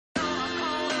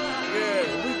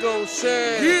Microphone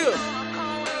shine. Yeah.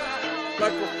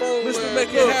 Microphone Mr. land.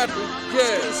 Make it happen.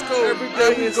 Yeah. Every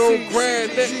day we gon' grind.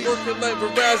 Networking like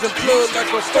Verizon Plug like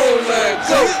a phone line.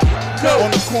 Go.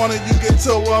 On the corner, you get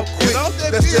towed off quick.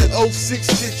 That's that 06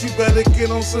 shit, you better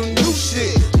get on some new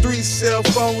shit. 3 cell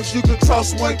phones, you can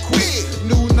toss one quick.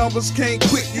 New numbers can't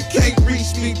quit, you can't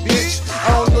reach me, bitch.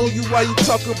 I don't know you why you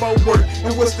talk about work.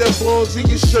 And what's that bulge in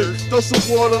your shirt? Throw some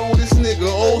water on this nigga.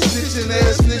 Old snitching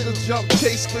ass nigga, jump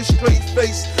case with straight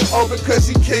face. All because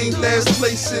he came last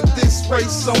place in this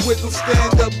race. I'm with them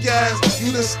stand-up guys.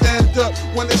 You done stand up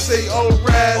when they say all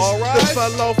rise. They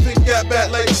fell off and got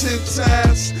back like 10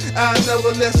 times. I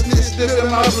never let snitch dip in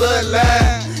my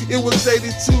bloodline. It was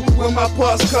 82 when my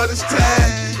pops cut his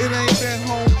time. It ain't been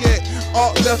home yet.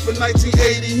 Art left in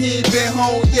 1980, he ain't been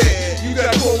home yet. You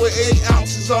got caught with 8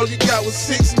 ounces, all you got was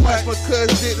 6 months. My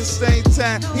cousin did the same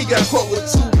time, he got caught with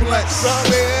 2 blunts.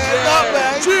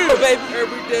 Baby.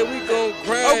 Every day we gon'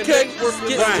 grind. Okay. Networking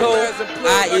Get like cold. Verizon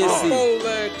Plug like a phone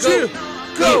line.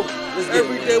 Go.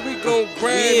 Every day we gon'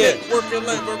 grind. Networking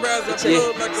like Verizon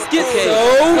Plug like a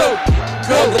phone line.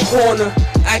 Go. On the corner,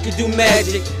 I can do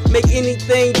magic. Make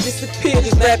anything disappear,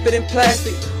 just wrap it in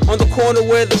plastic. On the corner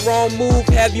where the wrong move,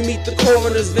 have you meet the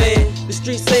coroner's van. The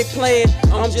streets ain't playing,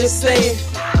 I'm just saying.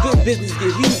 Good business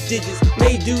get huge digits.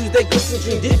 Made dues, they cook and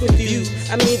dream different views.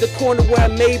 I mean the corner where I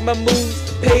made my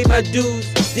moves, paid my dues,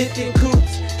 dipped in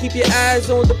coops. Keep your eyes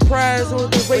on the prize, on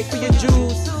the wait for your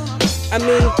jewels. I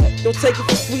mean, don't take it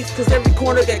for sweets, cause every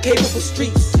corner got capable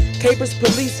streets. Capers,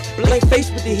 police, blank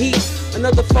face with the heat.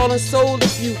 Another fallen soul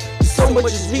if you so much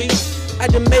is reached. I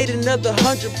done made another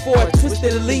 100 before I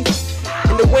twisted a leaf.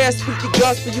 And the way I speak the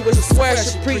gospel, you would swear I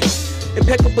should preach.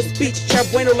 Impeccable speech,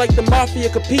 bueno like the mafia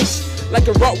capiche. Like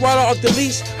a Rottweiler off the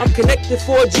leash, I'm connected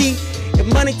 4G. If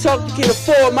money talk, you can't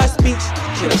afford my speech.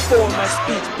 Can't afford my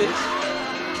speech, bitch.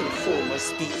 Can't afford my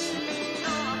speech.